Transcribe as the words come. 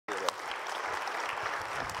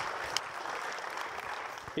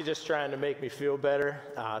He's just trying to make me feel better,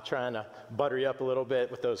 trying to butter you up a little bit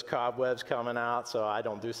with those cobwebs coming out so I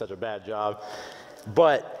don't do such a bad job.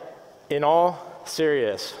 But in all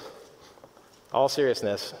seriousness,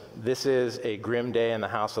 this is a grim day in the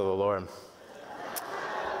house of the Lord.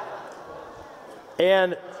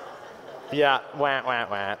 And, yeah, wah, wah,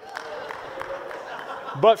 wah.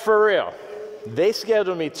 But for real, they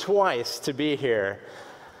scheduled me twice to be here,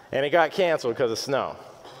 and it got canceled because of snow.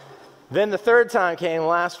 Then the third time came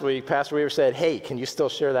last week. Pastor Weaver said, hey, can you still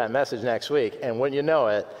share that message next week? And when you know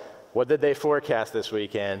it, what did they forecast this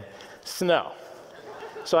weekend? Snow.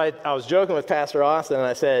 So I was joking with Pastor Austin, and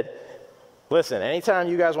I said, listen, anytime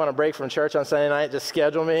you guys want to break from church on Sunday night, just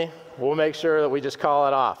schedule me. We'll make sure that we just call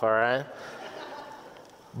it off, all right?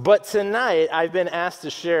 But tonight, I've been asked to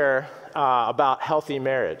share about healthy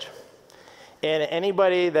marriage. And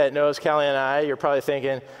anybody that knows Kelly and I, you're probably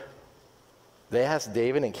thinking, they asked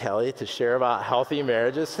David and Kelly to share about healthy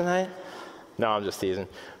marriages tonight? No, I'm just teasing.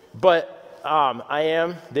 But I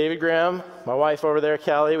am David Grimm, my wife over there,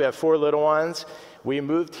 Kelly. We have 4 little ones. We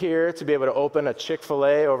moved here to be able to open a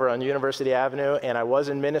Chick-fil-A over on University Avenue, and I was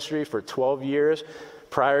in ministry for 12 years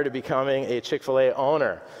prior to becoming a Chick-fil-A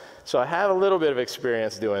owner. So I have a little bit of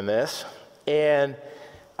experience doing this. And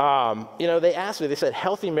they asked me, they said,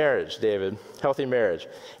 healthy marriage, David, healthy marriage.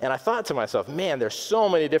 And I thought to myself, man, there's so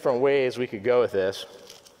many different ways we could go with this.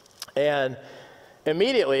 And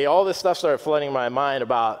immediately, all this stuff started flooding my mind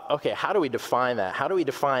about, okay, how do we define that? How do we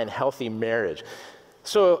define healthy marriage?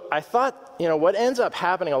 So I thought, what ends up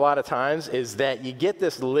happening a lot of times is that you get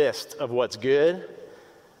this list of what's good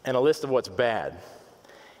and a list of what's bad.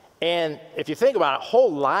 And if you think about it,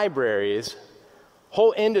 whole libraries,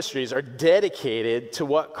 whole industries are dedicated to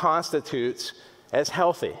what constitutes as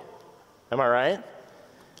healthy. Am I right?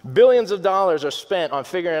 Billions of dollars are spent on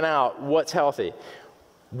figuring out what's healthy.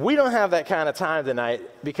 We don't have that kind of time tonight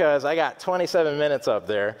because I got 27 minutes up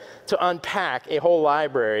there to unpack a whole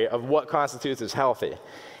library of what constitutes as healthy.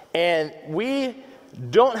 And we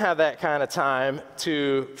don't have that kind of time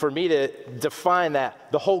for me to define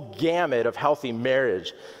the whole gamut of healthy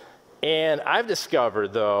marriage. And I've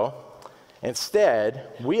discovered, though, instead,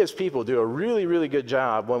 we as people do a really, really good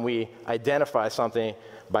job when we identify something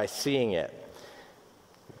by seeing it.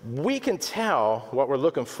 We can tell what we're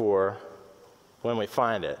looking for when we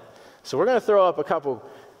find it. So we're going to throw up a couple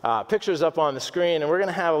pictures up on the screen, and we're going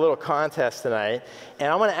to have a little contest tonight.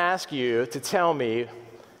 And I'm going to ask you to tell me,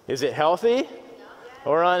 is it healthy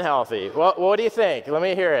or unhealthy? Well, what do you think? Let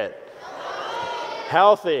me hear it.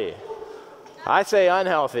 Healthy. I say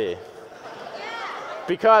unhealthy.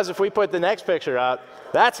 Because if we put the next picture up,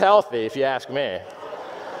 that's healthy if you ask me.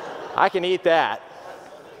 I can eat that.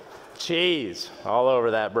 Cheese all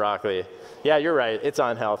over that broccoli. Yeah, you're right, it's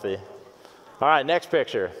unhealthy. All right, next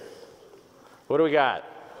picture. What do we got?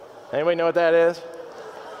 Anybody know what that is?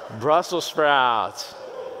 Brussels sprouts.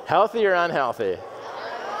 Healthy or unhealthy?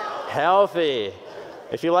 Healthy.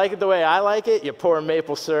 If you like it the way I like it, you pour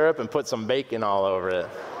maple syrup and put some bacon all over it.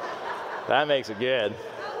 That makes it good.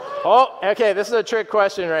 Oh, okay, this is a trick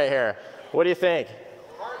question right here. What do you think?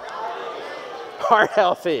 Heart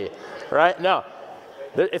healthy, right? No,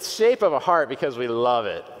 it's shape of a heart because we love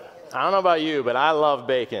it. I don't know about you, but I love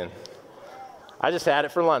bacon. I just had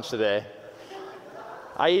it for lunch today.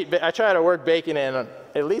 I try to work bacon in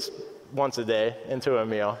at least once a day into a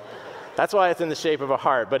meal. That's why it's in the shape of a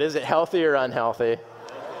heart. But is it healthy or unhealthy?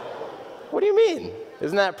 What do you mean?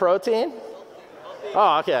 Isn't that protein?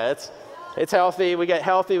 Oh, okay, it's healthy. We get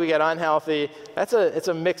healthy. We get unhealthy. It's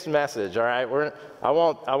a mixed message. All right. I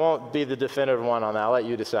won't be the definitive one on that. I'll let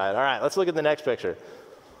you decide. All right. Let's look at the next picture.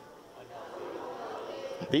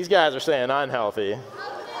 These guys are saying unhealthy.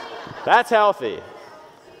 That's healthy.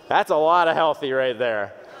 That's a lot of healthy right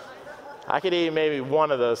there. I could eat maybe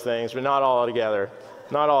one of those things, but not all together.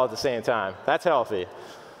 Not all at the same time. That's healthy.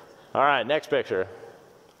 All right. Next picture.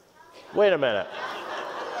 Wait a minute.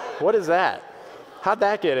 What is that? How'd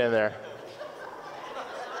that get in there?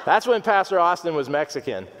 That's when Pastor Austin was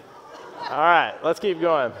Mexican. All right, let's keep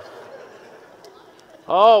going.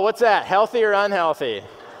 Oh, what's that? Healthy or unhealthy?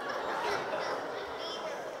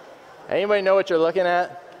 Anybody know what you're looking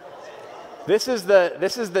at? This is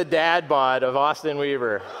the dad bod of Austin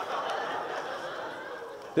Weaver.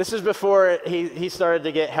 This is before he started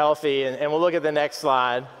to get healthy, and we'll look at the next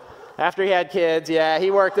slide. After he had kids, yeah, he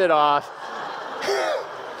worked it off.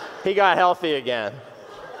 He got healthy again.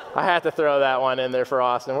 I had to throw that one in there for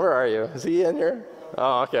Austin. Where are you? Is he in here?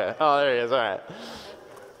 Oh, okay. Oh, there he is. All right.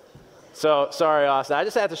 So, sorry, Austin. I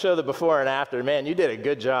just had to show the before and after. Man, you did a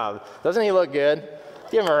good job. Doesn't he look good?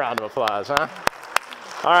 Give him a round of applause, huh?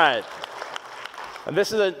 All right. And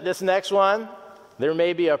this next one, there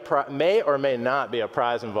may or may not be a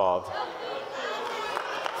prize involved.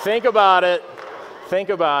 Think about it. Think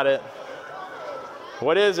about it.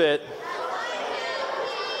 What is it?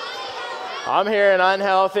 I'm hearing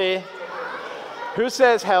unhealthy. Who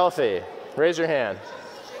says healthy? Raise your hand.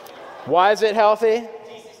 Why is it healthy?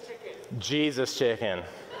 Jesus chicken.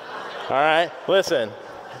 All right, listen.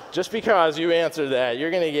 Just because you answered that,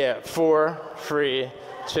 you're going to get 4 free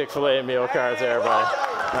Chick-fil-A meal cards, everybody.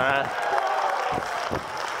 All right.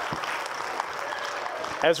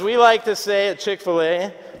 As we like to say at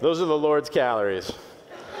Chick-fil-A, those are the Lord's calories.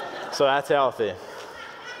 So that's healthy.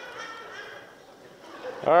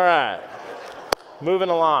 All right. Moving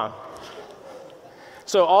along.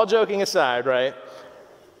 So all joking aside, right?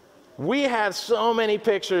 We have so many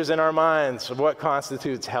pictures in our minds of what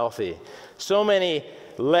constitutes healthy. So many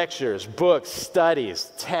lectures, books,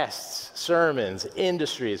 studies, tests, sermons,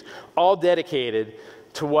 industries, all dedicated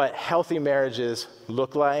to what healthy marriages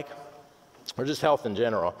look like, or just health in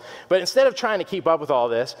general. But instead of trying to keep up with all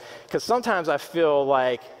this, because sometimes I feel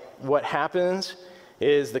like what happens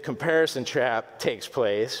is the comparison trap takes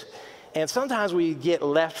place, and sometimes we get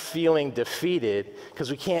left feeling defeated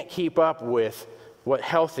because we can't keep up with what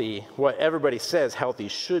everybody says healthy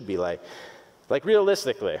should be like. Like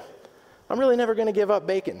realistically, I'm really never going to give up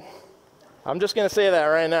bacon. I'm just going to say that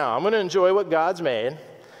right now. I'm going to enjoy what God's made.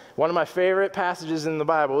 One of my favorite passages in the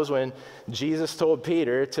Bible is when Jesus told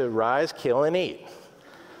Peter to rise, kill, and eat.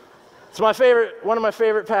 It's one of my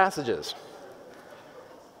favorite passages.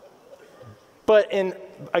 But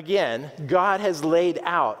again, God has laid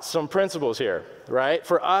out some principles here, right?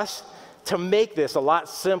 For us to make this a lot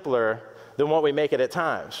simpler than what we make it at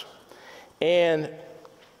times. And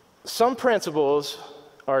some principles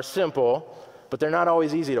are simple, but they're not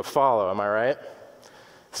always easy to follow, am I right?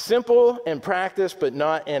 Simple in practice, but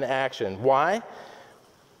not in action. Why?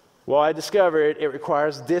 Well, I discovered it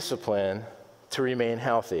requires discipline to remain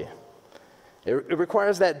healthy. It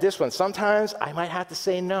requires that discipline. Sometimes I might have to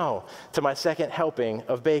say no to my second helping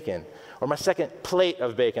of bacon, or my second plate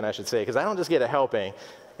of bacon, I should say, because I don't just get a helping.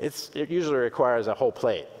 It usually requires a whole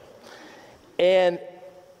plate. And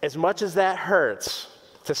as much as that hurts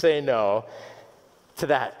to say no to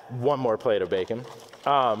that one more plate of bacon,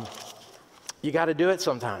 you got to do it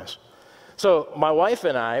sometimes. So my wife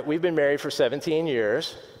and I, we've been married for 17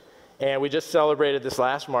 years, and we just celebrated this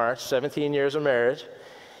last March, 17 years of marriage.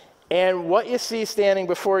 And what you see standing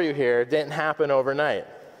before you here didn't happen overnight.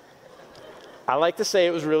 I like to say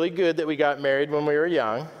it was really good that we got married when we were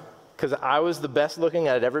young, because I was the best looking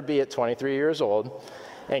I'd ever be at 23 years old,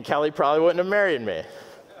 and Kelly probably wouldn't have married me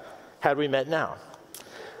had we met now.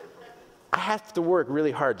 I have to work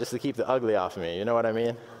really hard just to keep the ugly off of me, you know what I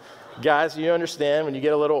mean? Guys, you understand when you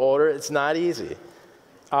get a little older, it's not easy.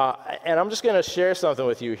 And I'm just going to share something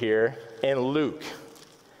with you here in Luke.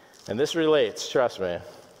 And this relates, trust me.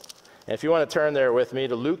 And if you want to turn there with me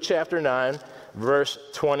to Luke chapter 9, verse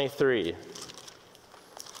 23.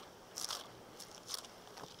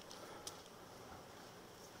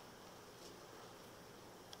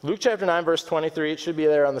 Luke chapter 9, verse 23, it should be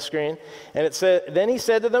there on the screen. And it said, "Then he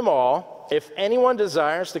said to them all, if anyone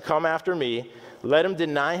desires to come after me, let him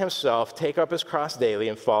deny himself, take up his cross daily,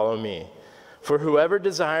 and follow me. For whoever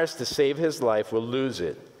desires to save his life will lose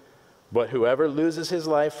it. But whoever loses his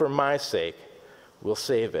life for my sake will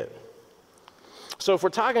save it." So if we're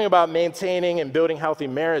talking about maintaining and building healthy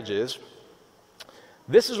marriages,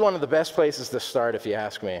 this is one of the best places to start, if you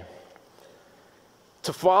ask me.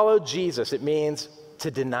 To follow Jesus, it means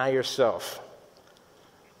to deny yourself.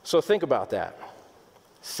 So think about that.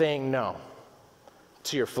 Saying no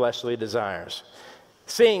to your fleshly desires.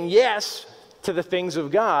 Saying yes to the things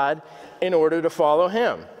of God in order to follow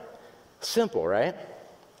Him. Simple, right?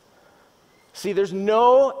 See, there's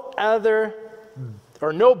no better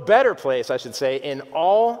place, I should say, in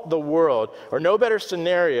all the world, or no better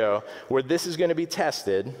scenario where this is going to be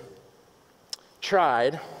tested,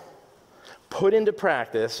 tried, put into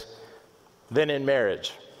practice than in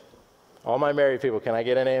marriage. All my married people, can I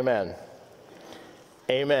get an amen?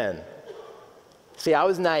 Amen. See, I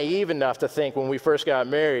was naive enough to think when we first got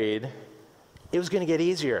married, it was going to get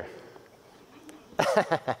easier.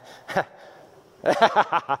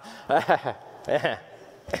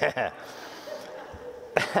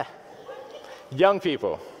 Young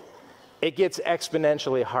people, it gets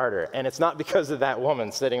exponentially harder, and it's not because of that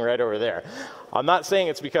woman sitting right over there. I'm not saying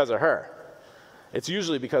it's because of her. It's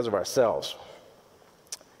usually because of ourselves.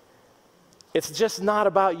 It's just not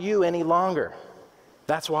about you any longer.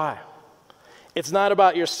 That's why. It's not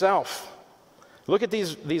about yourself. Look at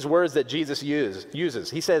these words that Jesus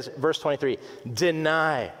uses. He says, verse 23,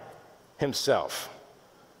 deny himself.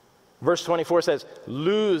 Verse 24 says,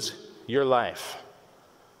 lose your life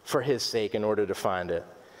for his sake in order to find it.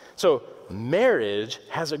 So marriage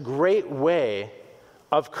has a great way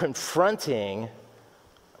of confronting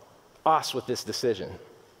us with this decision.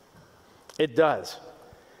 It does.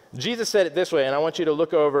 Jesus said it this way, and I want you to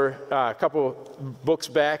look over a couple books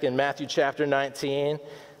back in Matthew chapter 19.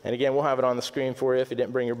 And again, we'll have it on the screen for you if you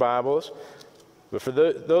didn't bring your Bibles. But for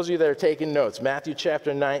those of you that are taking notes, Matthew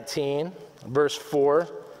chapter 19, verse 4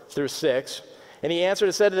 through 6. And he answered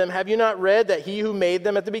and said to them, have you not read that he who made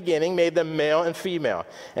them at the beginning made them male and female,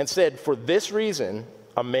 and said, for this reason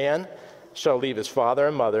a man shall leave his father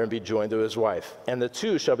and mother and be joined to his wife, and the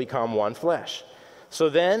two shall become one flesh. So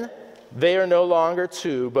then they are no longer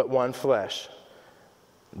two, but one flesh.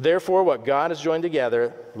 Therefore, what God has joined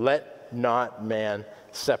together, let not man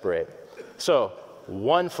separate. So,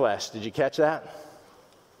 one flesh. Did you catch that?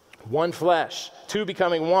 One flesh. Two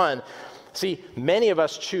becoming one. See, many of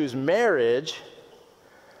us choose marriage,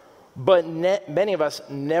 but many of us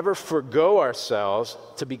never forgo ourselves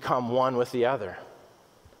to become one with the other.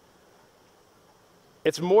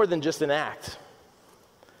 It's more than just an act.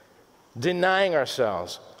 Denying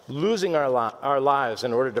ourselves, losing our lives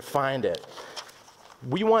in order to find it.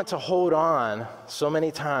 We want to hold on so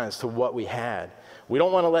many times to what we had. We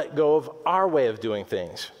don't want to let go of our way of doing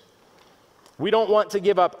things. We don't want to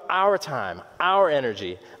give up our time, our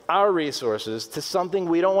energy, our resources to something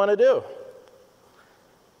we don't want to do.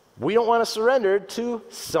 We don't want to surrender to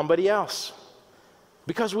somebody else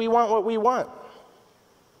because we want what we want.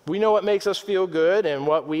 We know what makes us feel good and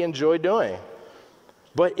what we enjoy doing.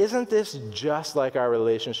 But isn't this just like our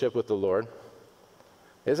relationship with the Lord?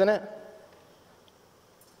 Isn't it?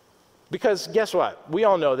 Because guess what? We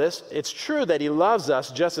all know this. It's true that he loves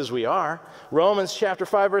us just as we are. Romans chapter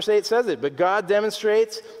 5 verse 8 says it. But God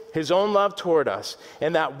demonstrates his own love toward us,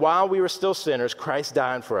 and that while we were still sinners, Christ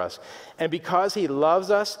died for us. And because he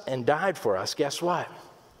loves us and died for us, guess what?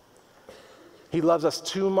 He loves us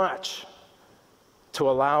too much to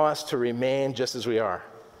allow us to remain just as we are.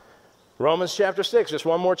 Romans chapter 6, just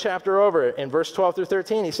one more chapter over, in verse 12 through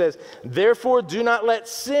 13, he says, therefore do not let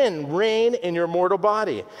sin reign in your mortal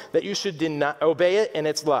body, that you should obey it in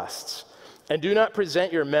its lusts. And do not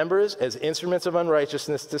present your members as instruments of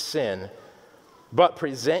unrighteousness to sin, but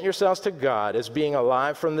present yourselves to God as being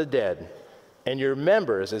alive from the dead, and your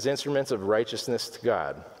members as instruments of righteousness to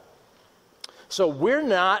God. So we're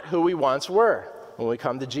not who we once were when we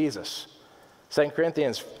come to Jesus. 2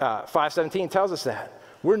 Corinthians 5:17 tells us that.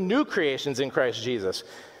 We're new creations in Christ Jesus.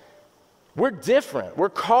 We're different. We're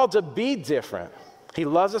called to be different. He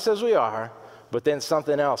loves us as we are, but then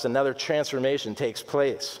something else, another transformation takes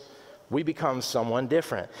place. We become someone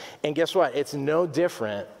different. And guess what? It's no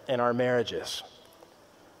different in our marriages,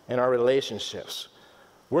 in our relationships.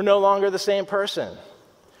 We're no longer the same person.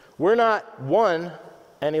 We're not one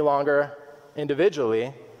any longer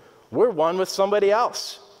individually. We're one with somebody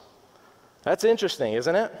else. That's interesting,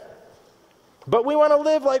 isn't it? But we want to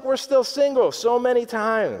live like we're still single so many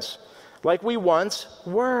times, like we once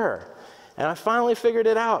were. And I finally figured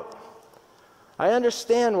it out. I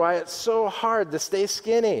understand why it's so hard to stay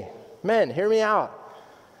skinny. Men, hear me out.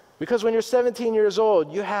 Because when you're 17 years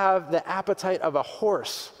old, you have the appetite of a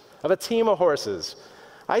horse, of a team of horses.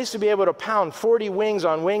 I used to be able to pound 40 wings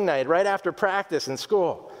on wing night right after practice in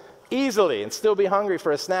school, easily, and still be hungry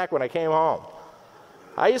for a snack when I came home.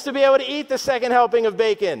 I used to be able to eat the second helping of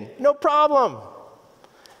bacon, no problem.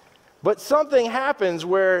 But something happens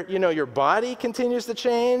where, your body continues to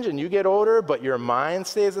change and you get older, but your mind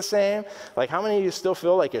stays the same. Like, how many of you still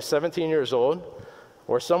feel like you're 17 years old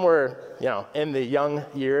or somewhere, in the young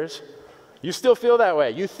years? You still feel that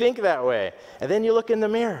way. You think that way. And then you look in the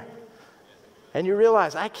mirror and you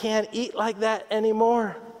realize, I can't eat like that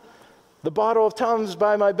anymore. The bottle of Tums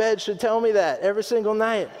by my bed should tell me that every single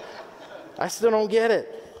night. I still don't get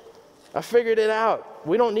it. I figured it out.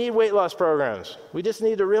 We don't need weight loss programs. We just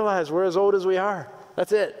need to realize we're as old as we are.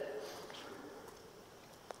 That's it.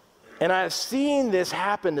 And I've seen this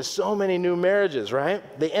happen to so many new marriages, right?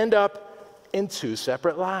 They end up in two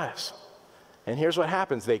separate lives. And here's what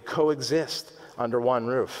happens. They coexist under one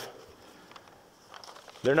roof.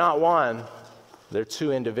 They're not one. They're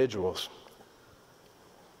two individuals.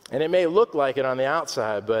 And it may look like it on the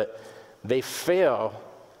outside, but they fail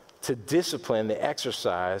to discipline the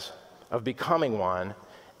exercise of becoming one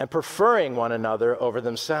and preferring one another over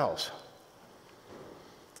themselves.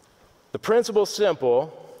 The principle's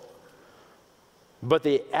simple, but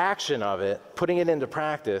the action of it, putting it into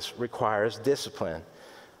practice, requires discipline.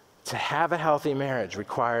 To have a healthy marriage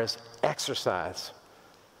requires exercise.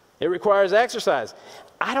 It requires exercise.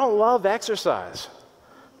 I don't love exercise.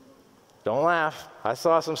 Don't laugh. I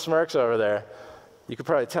saw some smirks over there. You could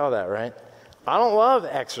probably tell that, right? I don't love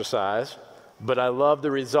exercise, but I love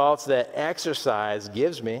the results that exercise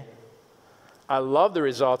gives me. I love the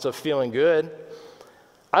results of feeling good.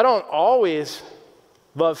 I don't always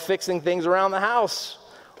love fixing things around the house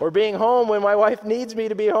or being home when my wife needs me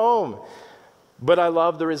to be home. But I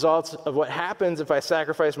love the results of what happens if I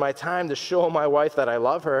sacrifice my time to show my wife that I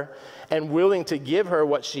love her and willing to give her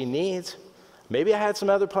what she needs. Maybe I had some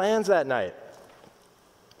other plans that night.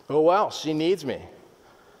 Oh well, she needs me.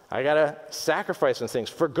 I got to sacrifice some things,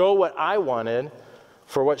 forgo what I wanted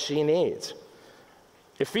for what she needs.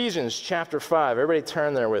 Ephesians chapter 5, everybody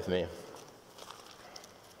turn there with me.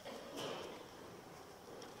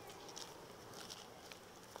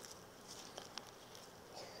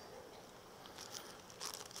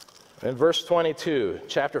 In verse 22,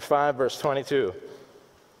 chapter 5, verse 22.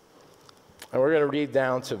 And we're going to read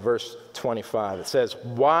down to verse 25. It says,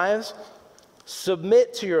 "Wives,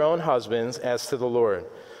 submit to your own husbands as to the Lord.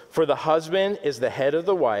 For the husband is the head of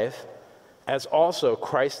the wife, as also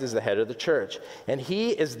Christ is the head of the church, and he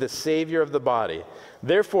is the Savior of the body.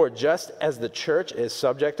 Therefore, just as the church is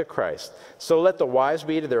subject to Christ, so let the wives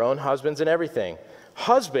be to their own husbands in everything.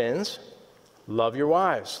 Husbands, love your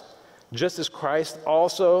wives, just as Christ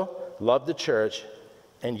also loved the church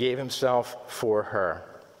and gave himself for her."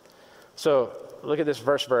 So look at this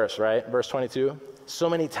verse, right? Verse 22. So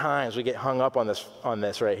many times we get hung up on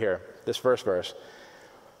this right here, this verse.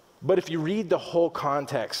 But if you read the whole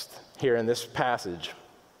context here in this passage,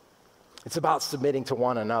 it's about submitting to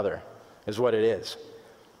one another, is what it is.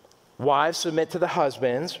 Wives submit to the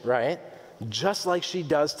husbands, right? Just like she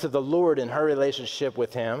does to the Lord in her relationship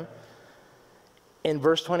with him. In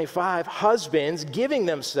verse 25, husbands giving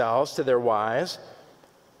themselves to their wives,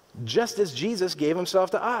 just as Jesus gave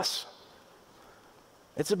himself to us.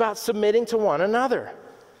 It's about submitting to one another.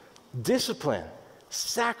 Discipline,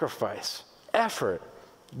 sacrifice, effort,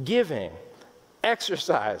 giving,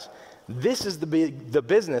 exercise. This is the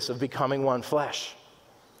business of becoming one flesh.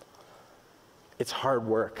 It's hard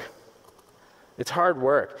work. It's hard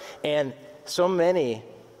work. And so many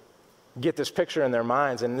get this picture in their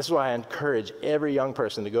minds, and this is why I encourage every young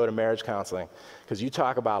person to go to marriage counseling, because you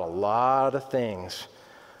talk about a lot of things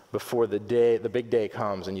before the big day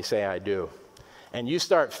comes and you say, "I do." And you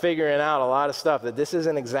start figuring out a lot of stuff that this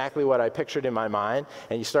isn't exactly what I pictured in my mind,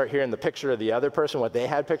 and you start hearing the picture of the other person, what they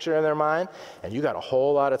had pictured in their mind, and you got a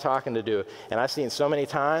whole lot of talking to do. And I've seen so many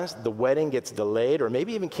times the wedding gets delayed or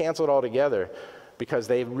maybe even canceled altogether because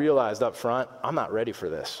they realized up front, I'm not ready for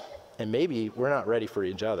this. And maybe we're not ready for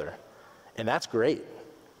each other. And that's great.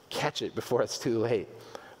 Catch it before it's too late,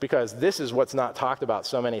 because this is what's not talked about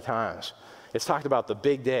so many times. It's talked about the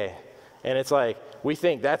big day, and it's like we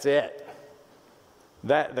think that's it.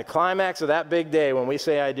 That the climax of that big day when we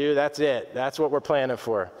say "I do," that's it. That's what we're planning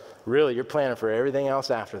for. Really, you're planning for everything else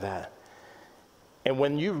after that. And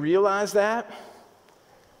when you realize that,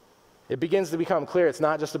 it begins to become clear it's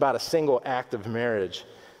not just about a single act of marriage.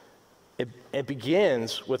 It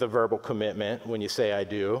begins with a verbal commitment when you say "I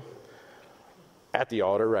do" at the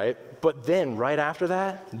altar, right? But then right after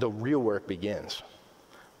that, the real work begins.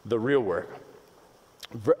 The real work.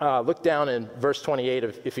 Look down in verse 28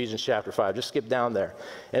 of Ephesians chapter 5. Just skip down there.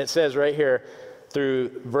 And it says right here through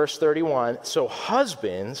verse 31, "So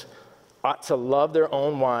husbands ought to love their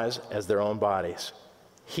own wives as their own bodies.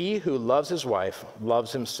 He who loves his wife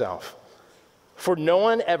loves himself. For no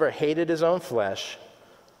one ever hated his own flesh,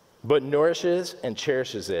 but nourishes and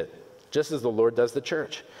cherishes it, just as the Lord does the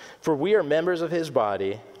church. For we are members of his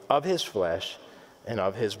body, of his flesh, and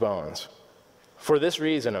of his bones. For this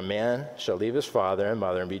reason, a man shall leave his father and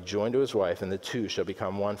mother and be joined to his wife, and the two shall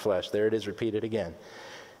become one flesh." There it is repeated again.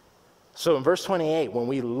 So in verse 28, when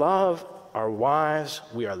we love our wives,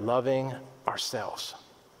 we are loving ourselves.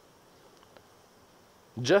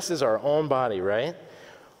 Just as our own body, right?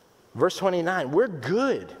 Verse 29, we're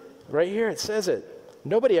good. Right here it says it.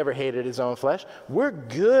 Nobody ever hated his own flesh. We're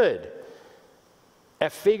good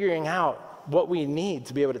at figuring out what we need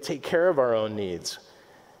to be able to take care of our own needs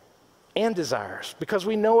and desires, because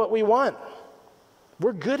we know what we want.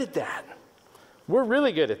 We're good at that. We're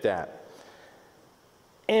really good at that.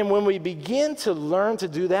 And when we begin to learn to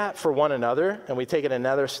do that for one another, and we take it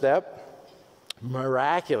another step,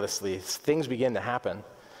 miraculously, things begin to happen.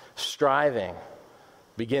 Striving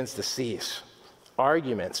begins to cease.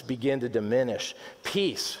 Arguments begin to diminish.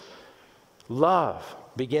 Peace, love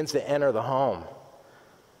begins to enter the home.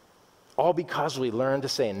 All because we learn to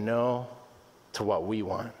say no to what we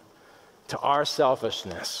want, to our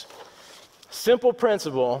selfishness. Simple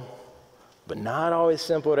principle, but not always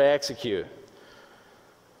simple to execute.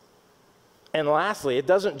 And lastly, it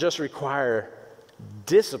doesn't just require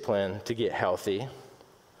discipline to get healthy.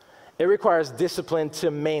 It requires discipline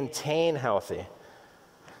to maintain healthy.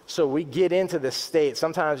 So we get into this state.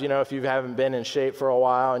 Sometimes, if you haven't been in shape for a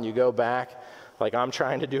while and you go back, like I'm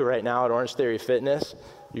trying to do right now at Orange Theory Fitness,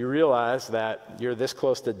 you realize that you're this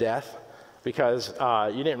close to death because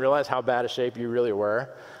you didn't realize how bad a shape you really were.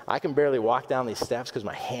 I can barely walk down these steps because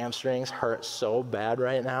my hamstrings hurt so bad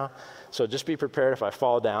right now. So just be prepared if I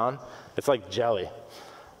fall down. It's like jelly.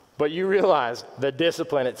 But you realize the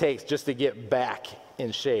discipline it takes just to get back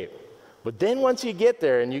in shape. But then once you get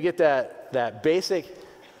there and you get that basic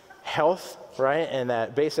health, right, and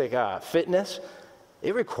that basic fitness,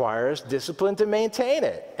 it requires discipline to maintain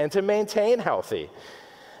it and to maintain healthy.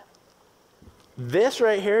 This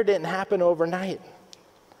right here didn't happen overnight.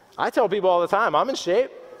 I tell people all the time, I'm in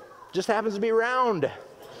shape, just happens to be round.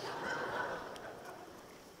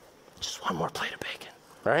 Just one more plate of bacon,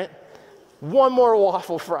 right? One more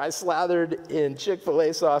waffle fry slathered in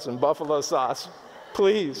Chick-fil-A sauce and buffalo sauce,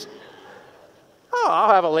 please. Oh,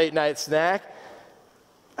 I'll have a late night snack.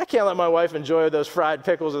 I can't let my wife enjoy those fried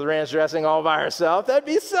pickles with ranch dressing all by herself. That'd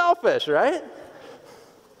be selfish, right?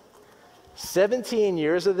 17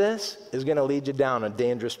 years of this is going to lead you down a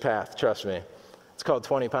dangerous path, trust me. It's called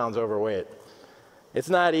 20 pounds overweight. It's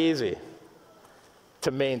not easy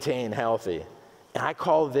to maintain healthy. And I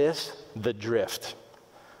call this the drift.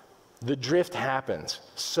 The drift happens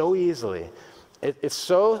so easily. It's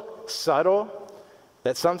so subtle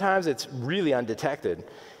that sometimes it's really undetected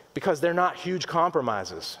because they're not huge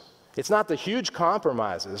compromises. It's not the huge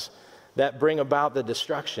compromises that bring about the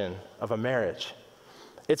destruction of a marriage.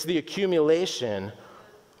 It's the accumulation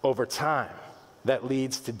over time that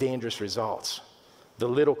leads to dangerous results, the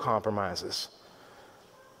little compromises.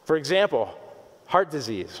 For example, heart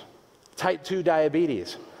disease, type 2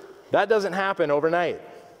 diabetes. That doesn't happen overnight.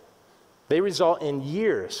 They result in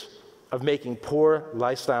years of making poor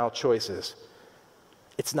lifestyle choices.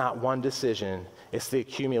 It's not one decision, it's the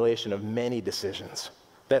accumulation of many decisions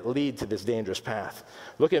that lead to this dangerous path.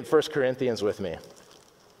 Look at 1 Corinthians with me.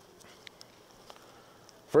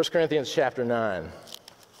 1 Corinthians chapter 9. And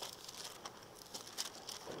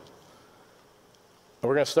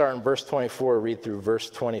we're going to start in verse 24, read through verse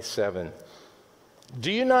 27.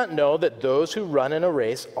 Do you not know that those who run in a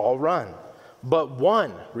race all run, but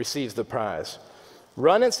one receives the prize?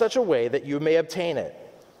 Run in such a way that you may obtain it.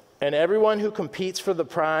 And everyone who competes for the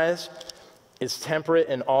prize is temperate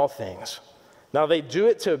in all things. Now they do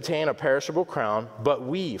it to obtain a perishable crown, but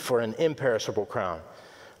we for an imperishable crown.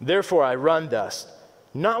 Therefore I run thus,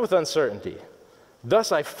 not with uncertainty.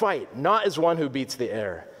 Thus I fight, not as one who beats the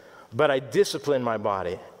air, but I discipline my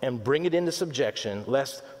body and bring it into subjection,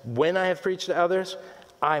 lest when I have preached to others,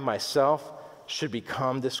 I myself should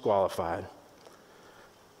become disqualified.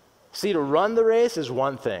 See, to run the race is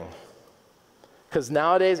one thing, because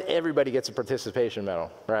nowadays everybody gets a participation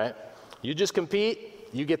medal, right? You just compete,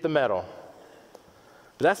 you get the medal.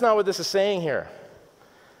 But that's not what this is saying here.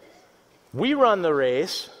 We run the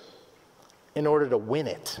race in order to win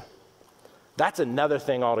it. That's another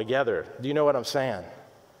thing altogether. Do you know what I'm saying?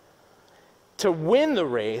 To win the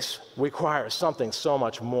race requires something so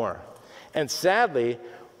much more. And sadly,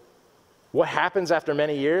 what happens after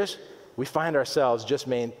many years, we find ourselves just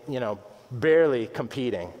barely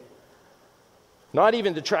competing. Not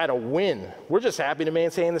even to try to win. We're just happy to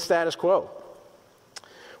maintain the status quo.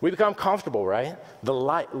 We become comfortable, right? The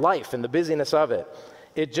life and the busyness of it.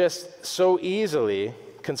 It just so easily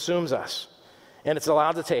consumes us. And it's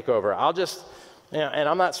allowed to take over. And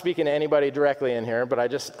I'm not speaking to anybody directly in here, but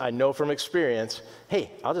I know from experience,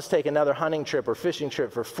 hey, I'll just take another hunting trip or fishing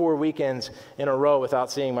trip for 4 weekends in a row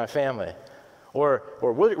without seeing my family. Or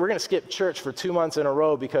we're going to skip church for 2 months in a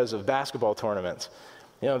row because of basketball tournaments.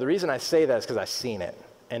 The reason I say that is because I've seen it,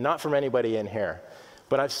 and not from anybody in here,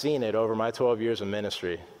 but I've seen it over my 12 years of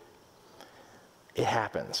ministry. It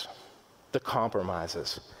happens, the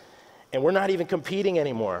compromises. And we're not even competing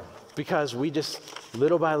anymore because we just,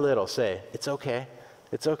 little by little, say, it's okay,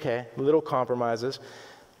 little compromises.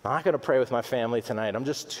 I'm not going to pray with my family tonight. I'm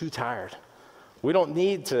just too tired. We don't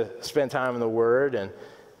need to spend time in the Word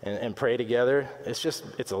and pray together.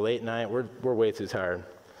 It's a late night. We're way too tired.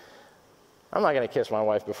 I'm not going to kiss my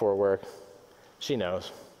wife before work. She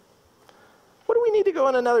knows. What do we need to go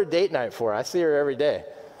on another date night for? I see her every day.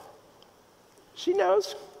 She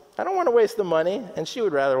knows. I don't want to waste the money, and she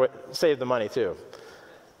would rather save the money too.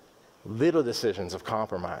 Little decisions of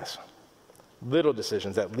compromise. Little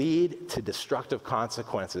decisions that lead to destructive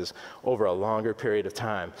consequences over a longer period of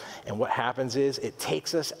time. And what happens is it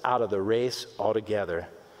takes us out of the race altogether.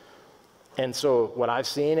 And so what I've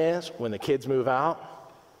seen is when the kids move out,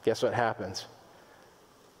 guess what happens?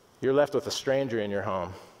 You're left with a stranger in your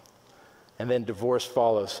home, and then divorce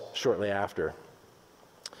follows shortly after.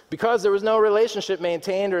 Because there was no relationship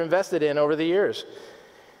maintained or invested in over the years.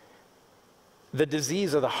 The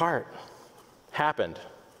disease of the heart happened.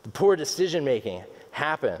 The poor decision making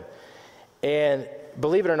happened. And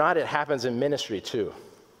believe it or not, it happens in ministry too.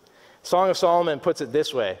 Song of Solomon puts it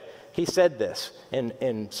this way. He said this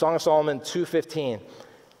in Song of Solomon 2:15.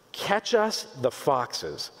 Catch us the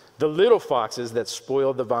foxes, the little foxes that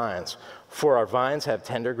spoiled the vines, for our vines have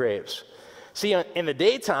tender grapes. See, in the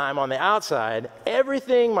daytime, on the outside,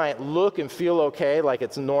 everything might look and feel okay, like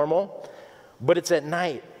it's normal, but it's at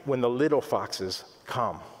night when the little foxes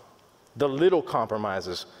come. The little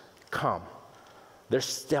compromises come. They're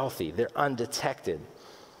stealthy, they're undetected.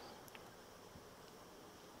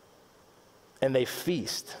 And they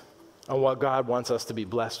feast on what God wants us to be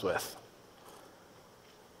blessed with.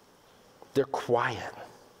 They're quiet.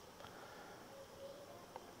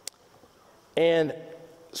 And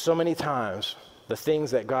so many times, the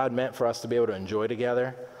things that God meant for us to be able to enjoy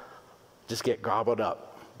together just get gobbled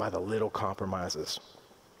up by the little compromises.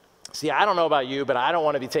 See, I don't know about you, but I don't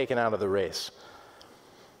want to be taken out of the race.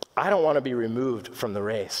 I don't want to be removed from the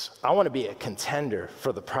race. I want to be a contender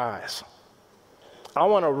for the prize. I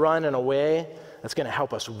want to run in a way that's going to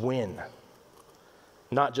help us win,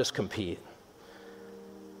 not just compete.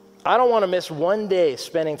 I don't want to miss one day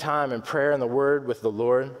spending time in prayer and the Word with the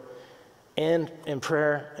Lord, and in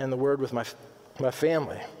prayer and the Word with my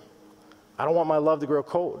family. I don't want my love to grow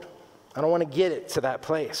cold. I don't want to get it to that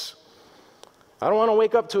place. I don't want to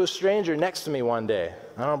wake up to a stranger next to me one day.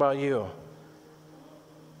 I don't know about you.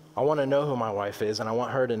 I want to know who my wife is, and I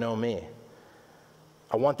want her to know me.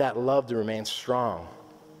 I want that love to remain strong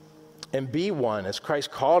and be one as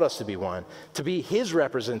Christ called us to be one, to be His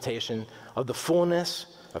representation of the fullness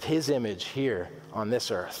of His image here on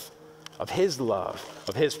this earth, of His love,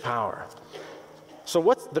 of His power.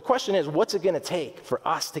 So the question is, what's it going to take for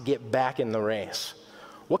us to get back in the race?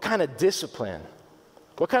 What kind of discipline?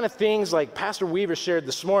 What kind of things, like Pastor Weaver shared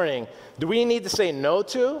this morning, do we need to say no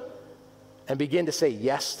to and begin to say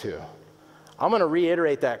yes to? I'm going to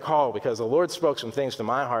reiterate that call because the Lord spoke some things to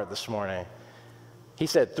my heart this morning. He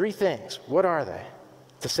said 3 things. What are they?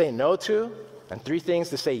 To say no to, and 3 things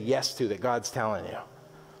to say yes to that God's telling you.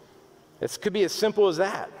 It could be as simple as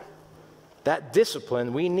that. That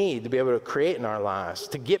discipline we need to be able to create in our lives,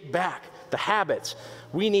 to get back the habits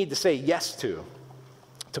we need to say yes to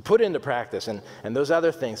put into practice, and those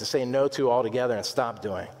other things to say no to altogether and stop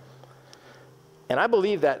doing. And I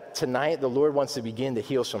believe that tonight the Lord wants to begin to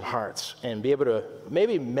heal some hearts and be able to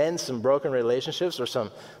maybe mend some broken relationships, or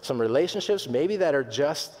some relationships maybe that are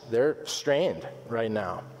they're strained right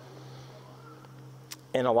now.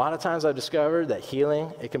 And a lot of times I've discovered that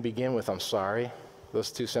healing, it can begin with I'm sorry,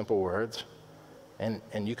 those 2 simple words.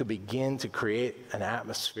 And you could begin to create an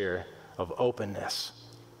atmosphere of openness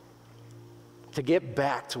to get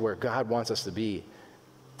back to where God wants us to be,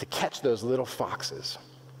 to catch those little foxes.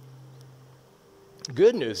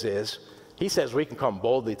 Good news is, He says we can come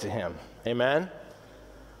boldly to Him. Amen?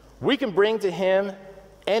 We can bring to Him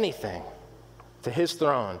anything, to His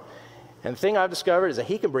throne. And the thing I've discovered is that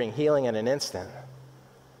He can bring healing in an instant.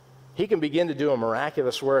 He can begin to do a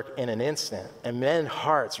miraculous work in an instant and mend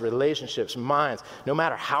hearts, relationships, minds, no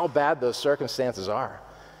matter how bad those circumstances are.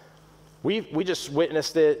 We just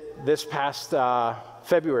witnessed it this past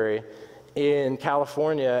February in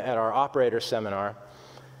California at our operator seminar.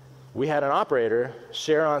 We had an operator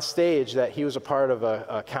share on stage that he was a part of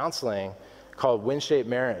a counseling called Wind-Shaped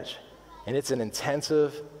Marriage. And it's an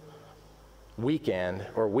intensive weekend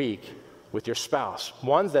or week with your spouse,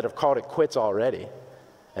 ones that have called it quits already.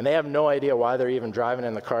 And they have no idea why they're even driving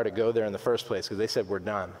in the car to go there in the first place, because they said, we're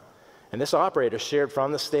done. And this operator shared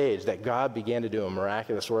from the stage that God began to do a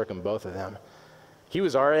miraculous work in both of them. He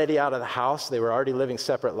was already out of the house. They were already living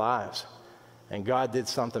separate lives. And God did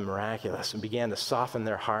something miraculous and began to soften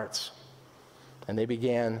their hearts. And they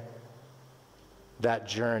began that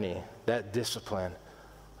journey, that discipline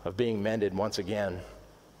of being mended once again.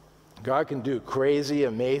 God can do crazy,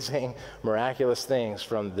 amazing, miraculous things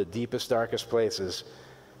from the deepest, darkest places,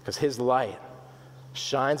 because His light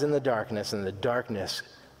shines in the darkness, and the darkness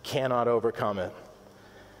cannot overcome it.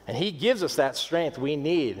 And He gives us that strength we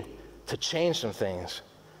need to change some things,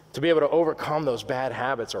 to be able to overcome those bad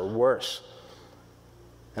habits or worse.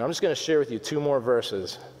 And I'm just going to share with you 2 more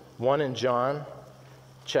verses. One in John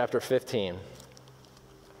chapter 15.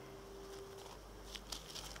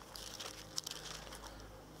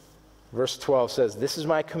 Verse 12 says, "This is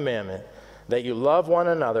my commandment, that you love one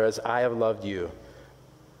another as I have loved you.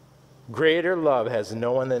 Greater love has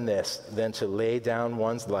no one than this, than to lay down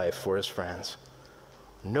one's life for his friends.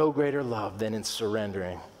 No greater love than in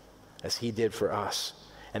surrendering as he did for us.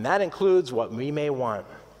 And that includes what we may want.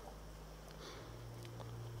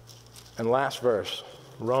 And last verse,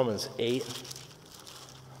 Romans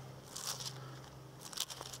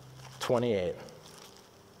 8:28.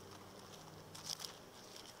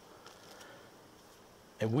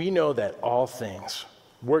 And we know that all things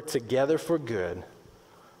work together for good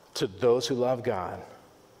to those who love God,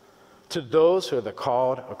 to those who are the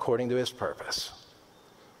called according to his purpose.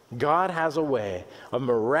 God has a way of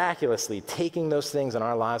miraculously taking those things in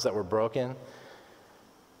our lives that were broken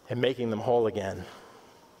and making them whole again.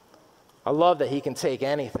 I love that he can take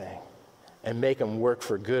anything and make them work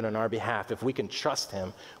for good on our behalf if we can trust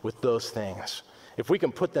him with those things. If we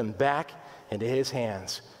can put them back into his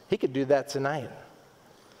hands, he could do that tonight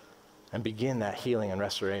and begin that healing and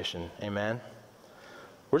restoration. Amen?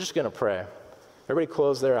 We're just going to pray. Everybody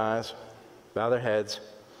close their eyes, bow their heads.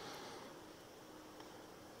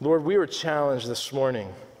 Lord, we were challenged this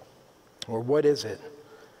morning. Or what is it?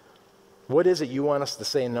 What is it you want us to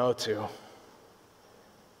say no to?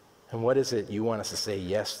 And what is it you want us to say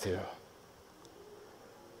yes to?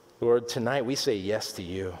 Lord, tonight we say yes to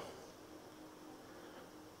you.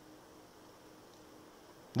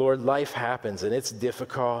 Lord, life happens and it's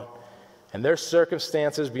difficult, and there's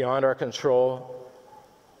circumstances beyond our control.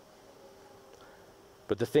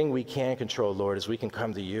 But the thing we can control, Lord, is we can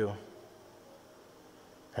come to you.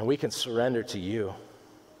 And we can surrender to you.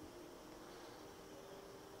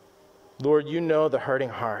 Lord, you know the hurting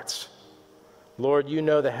hearts. Lord, you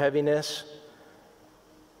know the heaviness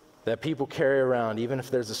that people carry around, even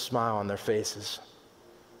if there's a smile on their faces.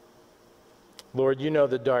 Lord, you know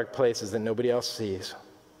the dark places that nobody else sees.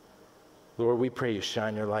 Lord, we pray you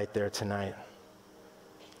shine your light there tonight.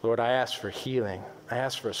 Lord, I ask for healing. I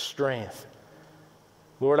ask for strength.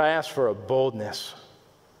 Lord, I ask for a boldness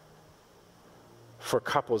for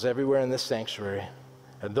couples everywhere in this sanctuary,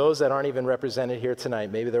 and those that aren't even represented here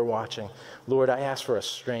tonight, maybe they're watching. Lord, I ask for a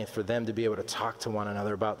strength for them to be able to talk to one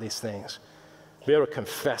another about these things, be able to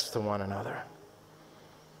confess to one another,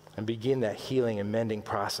 and begin that healing and mending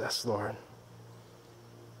process, Lord.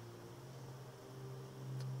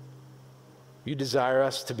 You desire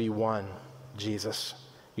us to be one, Jesus.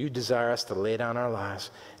 You desire us to lay down our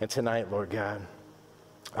lives. And tonight, Lord God,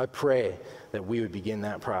 I pray that we would begin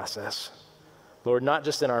that process. Lord, not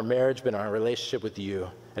just in our marriage, but in our relationship with you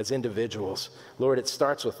as individuals. Lord, it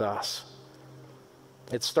starts with us.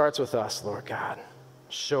 It starts with us, Lord God.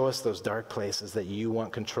 Show us those dark places that you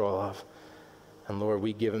want control of. And Lord,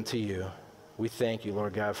 we give them to you. We thank you,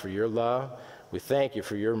 Lord God, for your love. We thank you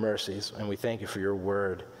for your mercies, and we thank you for your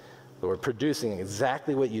word, Lord, producing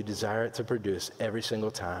exactly what you desire it to produce every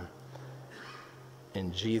single time.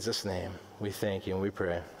 In Jesus' name, we thank you and we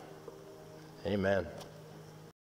pray. Amen.